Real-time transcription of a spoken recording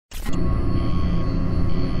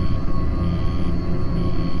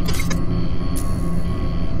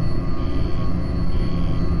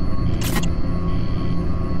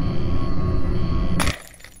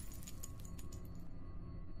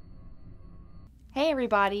Hey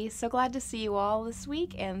everybody, so glad to see you all this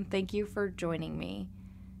week and thank you for joining me.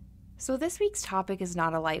 So this week's topic is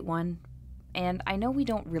not a light one, and I know we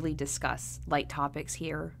don't really discuss light topics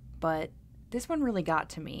here, but this one really got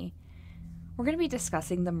to me. We're going to be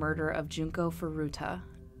discussing the murder of Junko Furuta.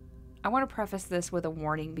 I want to preface this with a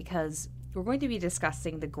warning because we're going to be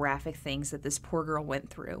discussing the graphic things that this poor girl went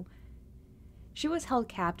through. She was held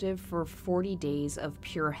captive for 40 days of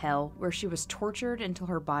pure hell, where she was tortured until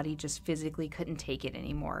her body just physically couldn't take it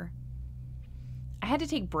anymore. I had to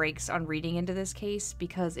take breaks on reading into this case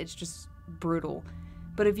because it's just brutal,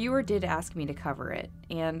 but a viewer did ask me to cover it,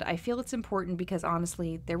 and I feel it's important because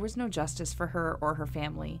honestly, there was no justice for her or her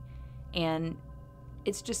family, and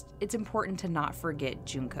it's important to not forget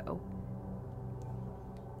Junko.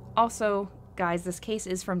 Also, guys, this case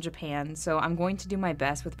is from Japan, so I'm going to do my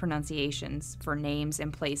best with pronunciations for names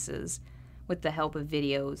and places with the help of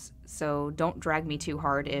videos, so don't drag me too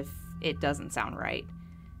hard if it doesn't sound right.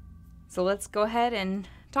 So let's go ahead and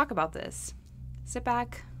talk about this. Sit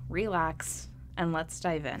back, relax, and let's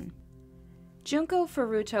dive in. Junko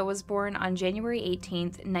Furuta was born on January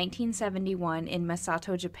 18th, 1971 in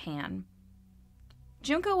Masato, Japan.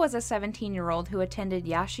 Junko was a 17-year-old who attended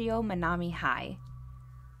Yashio Minami High.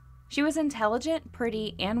 She was intelligent,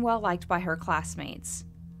 pretty, and well-liked by her classmates.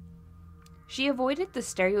 She avoided the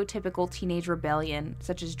stereotypical teenage rebellion,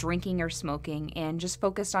 such as drinking or smoking, and just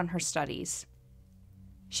focused on her studies.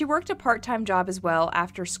 She worked a part-time job as well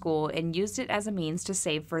after school and used it as a means to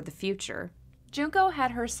save for the future. Junko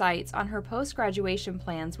had her sights on her post-graduation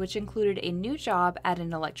plans, which included a new job at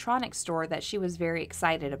an electronics store that she was very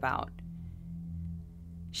excited about.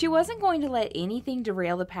 She wasn't going to let anything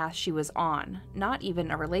derail the path she was on, not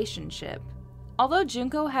even a relationship. Although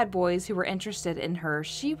Junko had boys who were interested in her,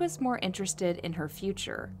 she was more interested in her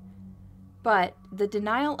future. But the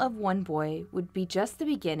denial of one boy would be just the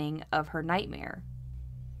beginning of her nightmare.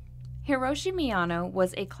 Hiroshi Miyano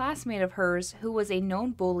was a classmate of hers who was a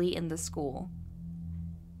known bully in the school.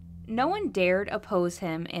 No one dared oppose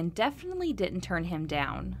him and definitely didn't turn him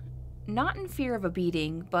down. Not in fear of a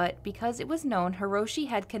beating, but because it was known Hiroshi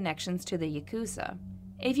had connections to the Yakuza.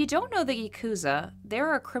 If you don't know the Yakuza,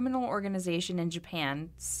 they're a criminal organization in Japan,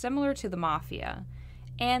 similar to the Mafia,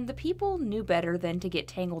 and the people knew better than to get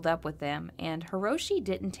tangled up with them, and Hiroshi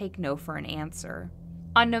didn't take no for an answer.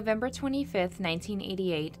 On November 25th,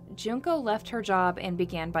 1988, Junko left her job and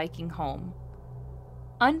began biking home.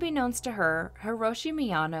 Unbeknownst to her, Hiroshi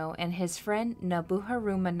Miyano and his friend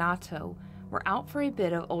Nobuharu Minato were out for a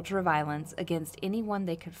bit of ultraviolence against anyone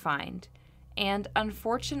they could find, and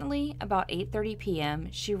unfortunately, about 8:30 p.m.,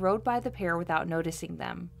 she rode by the pair without noticing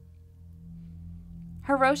them.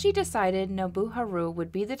 Hiroshi decided Nobuharu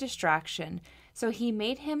would be the distraction, so he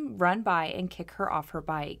made him run by and kick her off her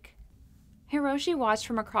bike. Hiroshi watched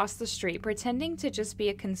from across the street, pretending to just be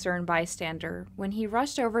a concerned bystander, when he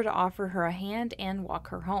rushed over to offer her a hand and walk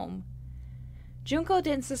her home. Junko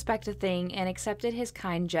didn't suspect a thing and accepted his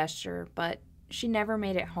kind gesture, but she never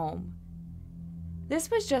made it home. This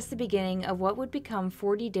was just the beginning of what would become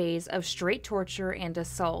 40 days of straight torture and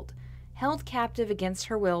assault, held captive against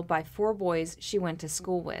her will by 4 boys she went to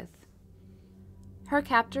school with. Her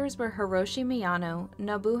captors were Hiroshi Miyano,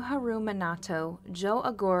 Nobuharu Minato, Joe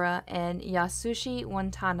Agora, and Yasushi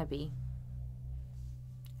Watanabe.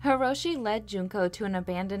 Hiroshi led Junko to an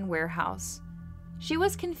abandoned warehouse. She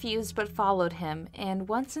was confused but followed him, and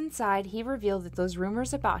once inside, he revealed that those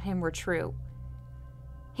rumors about him were true.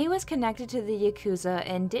 He was connected to the Yakuza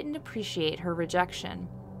and didn't appreciate her rejection.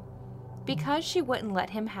 Because she wouldn't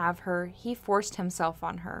let him have her, he forced himself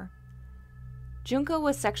on her. Junko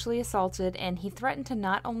was sexually assaulted, and he threatened to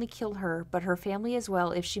not only kill her, but her family as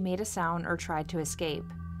well if she made a sound or tried to escape.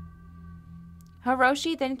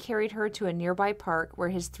 Hiroshi then carried her to a nearby park where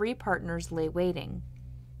his 3 partners lay waiting.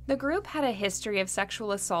 The group had a history of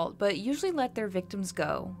sexual assault but usually let their victims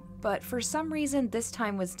go, but for some reason this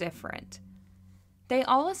time was different. They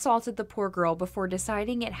all assaulted the poor girl before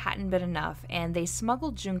deciding it hadn't been enough, and they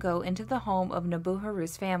smuggled Junko into the home of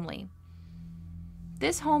Nobuharu's family.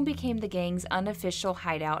 This home became the gang's unofficial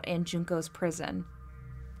hideout and Junko's prison.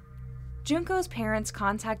 Junko's parents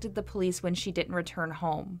contacted the police when she didn't return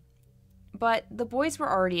home, but the boys were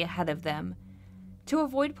already ahead of them. To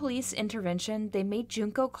avoid police intervention, they made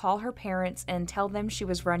Junko call her parents and tell them she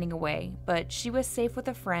was running away, but she was safe with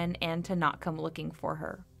a friend and to not come looking for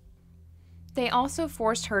her. They also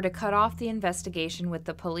forced her to cut off the investigation with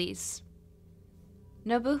the police.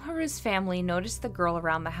 Nobuharu's family noticed the girl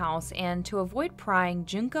around the house, and to avoid prying,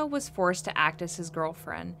 Junko was forced to act as his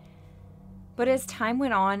girlfriend. But as time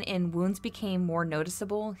went on and wounds became more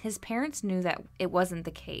noticeable, his parents knew that it wasn't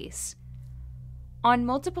the case. On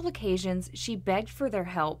multiple occasions, she begged for their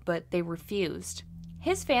help, but they refused.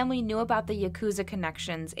 His family knew about the Yakuza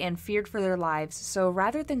connections and feared for their lives, so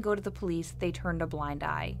rather than go to the police, they turned a blind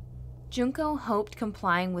eye. Junko hoped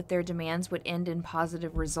complying with their demands would end in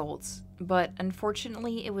positive results, but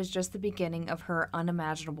unfortunately, it was just the beginning of her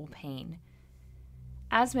unimaginable pain.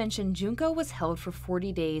 As mentioned, Junko was held for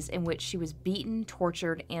 40 days in which she was beaten,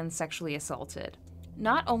 tortured, and sexually assaulted.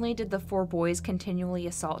 Not only did the 4 boys continually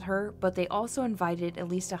assault her, but they also invited at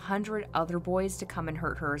least 100 other boys to come and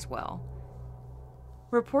hurt her as well.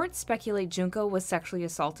 Reports speculate Junko was sexually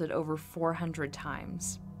assaulted over 400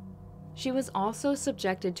 times. She was also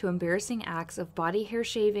subjected to embarrassing acts of body hair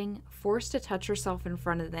shaving, forced to touch herself in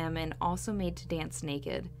front of them, and also made to dance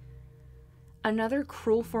naked. Another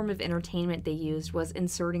cruel form of entertainment they used was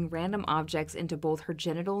inserting random objects into both her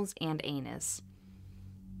genitals and anus.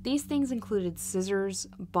 These things included scissors,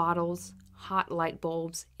 bottles, hot light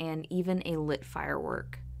bulbs, and even a lit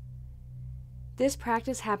firework. This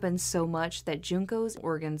practice happened so much that Junko's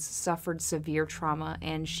organs suffered severe trauma,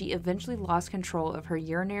 and she eventually lost control of her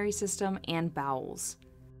urinary system and bowels.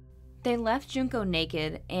 They left Junko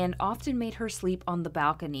naked and often made her sleep on the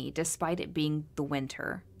balcony despite it being the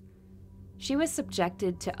winter. She was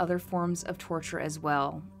subjected to other forms of torture as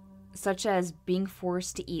well, such as being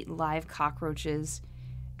forced to eat live cockroaches,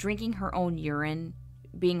 drinking her own urine,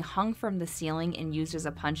 being hung from the ceiling and used as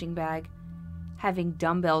a punching bag, having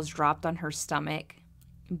dumbbells dropped on her stomach,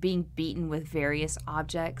 being beaten with various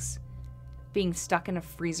objects, being stuck in a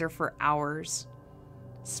freezer for hours,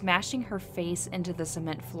 smashing her face into the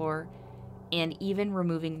cement floor, and even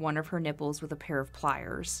removing one of her nipples with a pair of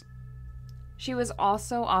pliers. She was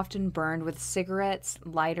also often burned with cigarettes,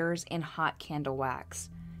 lighters, and hot candle wax.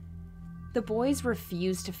 The boys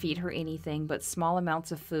refused to feed her anything but small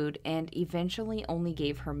amounts of food and eventually only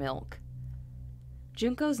gave her milk.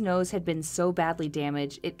 Junko's nose had been so badly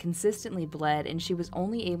damaged it consistently bled, and she was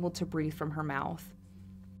only able to breathe from her mouth.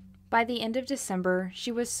 By the end of December,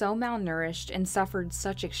 she was so malnourished and suffered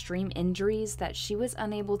such extreme injuries that she was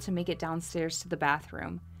unable to make it downstairs to the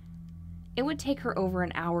bathroom. It would take her over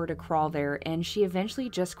an hour to crawl there, and she eventually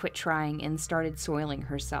just quit trying and started soiling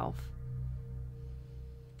herself.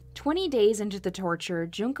 20 days into the torture,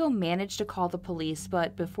 Junko managed to call the police,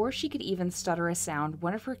 but before she could even stutter a sound,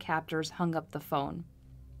 one of her captors hung up the phone.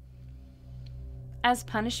 As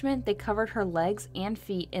punishment, they covered her legs and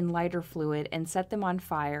feet in lighter fluid and set them on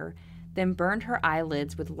fire, then burned her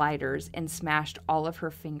eyelids with lighters and smashed all of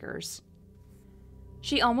her fingers.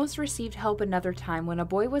 She almost received help another time when a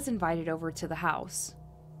boy was invited over to the house.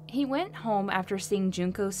 He went home after seeing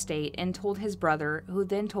Junko's state and told his brother, who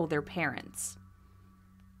then told their parents.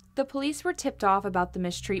 The police were tipped off about the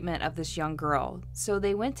mistreatment of this young girl, so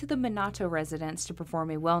they went to the Minato residence to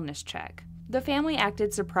perform a wellness check. The family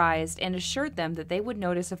acted surprised and assured them that they would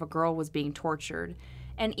notice if a girl was being tortured,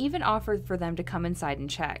 and even offered for them to come inside and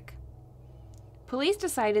check. Police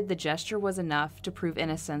decided the gesture was enough to prove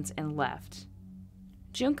innocence and left.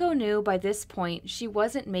 Junko knew by this point she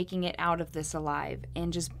wasn't making it out of this alive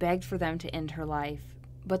and just begged for them to end her life,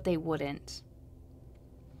 but they wouldn't.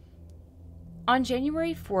 On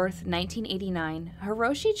January 4th, 1989,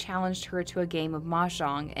 Hiroshi challenged her to a game of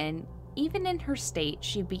mahjong, and even in her state,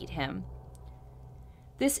 she beat him.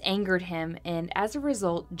 This angered him, and as a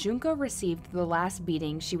result, Junko received the last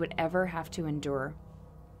beating she would ever have to endure.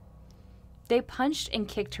 They punched and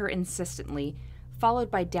kicked her insistently,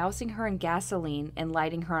 followed by dousing her in gasoline and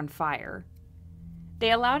lighting her on fire.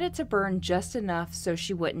 They allowed it to burn just enough so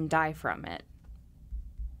she wouldn't die from it.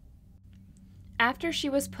 After she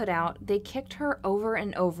was put out, they kicked her over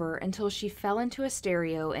and over until she fell into a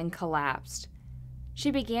stereo and collapsed. She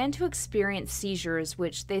began to experience seizures,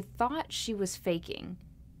 which they thought she was faking.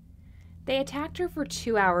 They attacked her for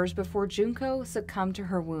 2 hours before Junko succumbed to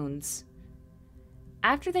her wounds.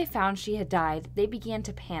 After they found she had died, they began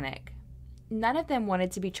to panic. None of them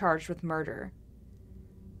wanted to be charged with murder.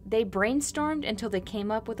 They brainstormed until they came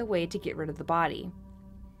up with a way to get rid of the body.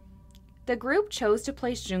 The group chose to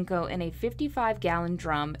place Junko in a 55-gallon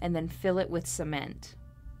drum and then fill it with cement.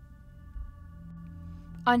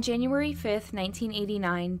 On January 5th,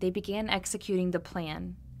 1989, they began executing the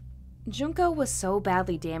plan. Junko was so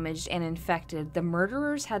badly damaged and infected, the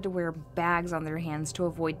murderers had to wear bags on their hands to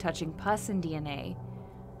avoid touching pus and DNA.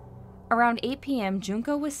 Around 8 p.m.,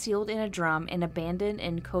 Junko was sealed in a drum and abandoned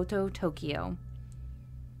in Koto, Tokyo.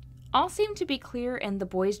 All seemed to be clear, and the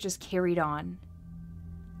boys just carried on.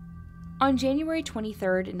 On January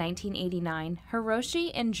 23, 1989,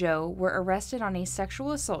 Hiroshi and Joe were arrested on a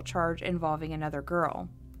sexual assault charge involving another girl.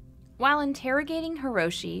 While interrogating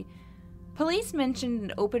Hiroshi, police mentioned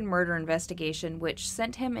an open murder investigation which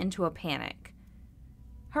sent him into a panic.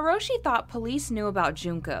 Hiroshi thought police knew about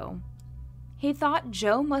Junko. He thought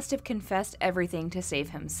Joe must have confessed everything to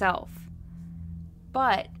save himself.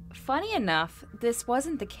 But, funny enough, this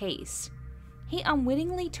wasn't the case. He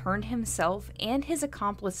unwittingly turned himself and his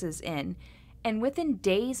accomplices in, and within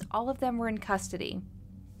days, all of them were in custody.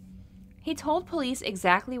 He told police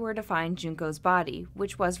exactly where to find Junko's body,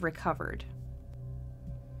 which was recovered.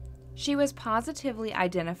 She was positively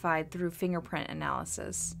identified through fingerprint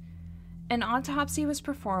analysis. An autopsy was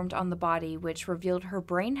performed on the body, which revealed her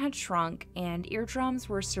brain had shrunk and eardrums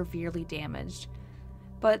were severely damaged.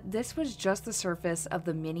 But this was just the surface of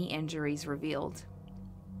the many injuries revealed.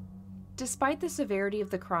 Despite the severity of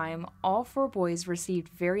the crime, all 4 boys received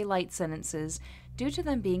very light sentences due to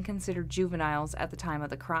them being considered juveniles at the time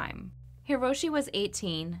of the crime. Hiroshi was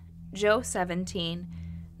 18, Joe 17,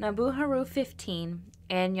 Nobuharu 15,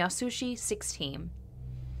 and Yasushi 16.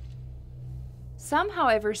 Some,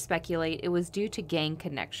 however, speculate it was due to gang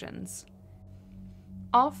connections.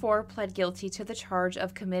 All 4 pled guilty to the charge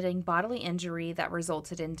of committing bodily injury that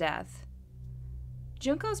resulted in death.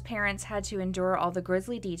 Junko's parents had to endure all the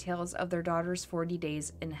grisly details of their daughter's 40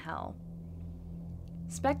 days in hell.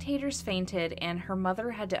 Spectators fainted, and her mother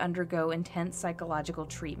had to undergo intense psychological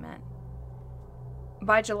treatment.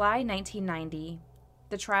 By July 1990,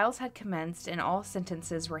 the trials had commenced and all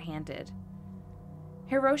sentences were handed.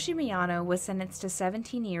 Hiroshi Miyano was sentenced to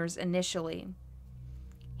 17 years initially.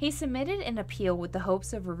 He submitted an appeal with the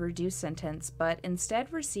hopes of a reduced sentence, but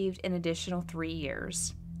instead received an additional 3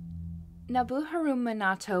 years. Nobuharu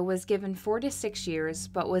Minato was given 4 to 6 years,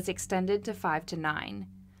 but was extended to 5 to 9.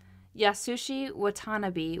 Yasushi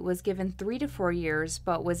Watanabe was given 3 to 4 years,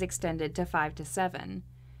 but was extended to 5 to 7.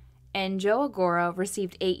 And Joe Agora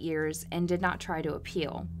received 8 years and did not try to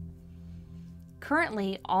appeal.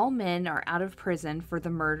 Currently, all men are out of prison for the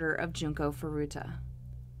murder of Junko Furuta.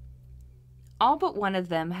 All but one of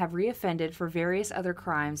them have reoffended for various other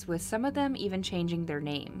crimes, with some of them even changing their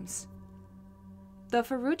names. The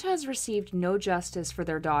Furutas received no justice for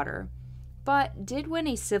their daughter, but did win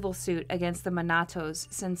a civil suit against the Minatos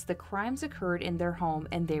since the crimes occurred in their home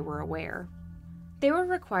and they were aware. They were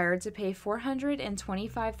required to pay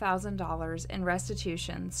 $425,000 in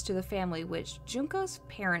restitutions to the family, which Junko's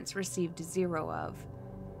parents received 0 of.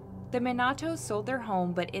 The Minatos sold their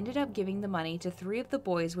home but ended up giving the money to 3 of the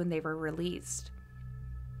boys when they were released.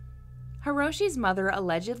 Hiroshi's mother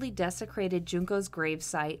allegedly desecrated Junko's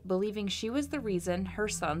gravesite, believing she was the reason her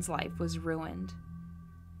son's life was ruined.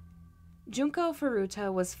 Junko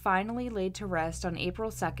Furuta was finally laid to rest on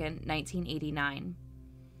April 2, 1989.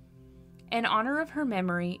 In honor of her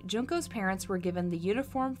memory, Junko's parents were given the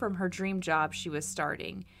uniform from her dream job she was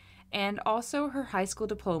starting, and also her high school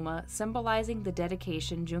diploma, symbolizing the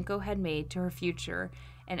dedication Junko had made to her future,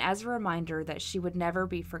 and as a reminder that she would never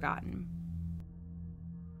be forgotten.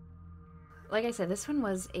 Like I said, this one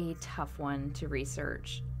was a tough one to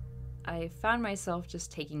research. I found myself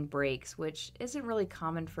just taking breaks, which isn't really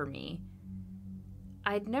common for me.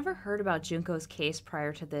 I'd never heard about Junko's case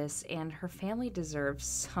prior to this, and her family deserves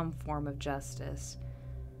some form of justice.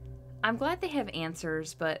 I'm glad they have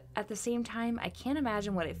answers, but at the same time, I can't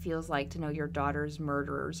imagine what it feels like to know your daughter's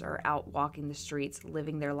murderers are out walking the streets,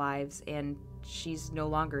 living their lives, and she's no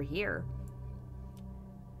longer here.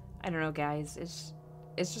 I don't know, guys.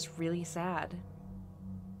 It's just really sad.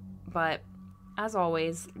 But, as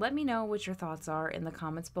always, let me know what your thoughts are in the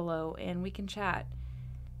comments below, and we can chat.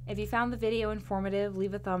 If you found the video informative,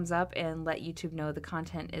 leave a thumbs up and let YouTube know the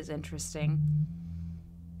content is interesting.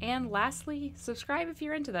 And lastly, subscribe if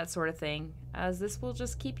you're into that sort of thing, as this will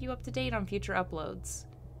just keep you up to date on future uploads.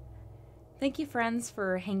 Thank you, friends,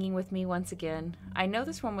 for hanging with me once again. I know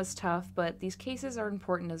this one was tough, but these cases are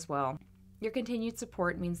important as well. Your continued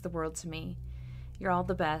support means the world to me. You're all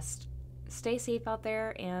the best. Stay safe out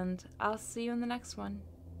there, and I'll see you in the next one.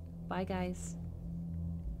 Bye, guys.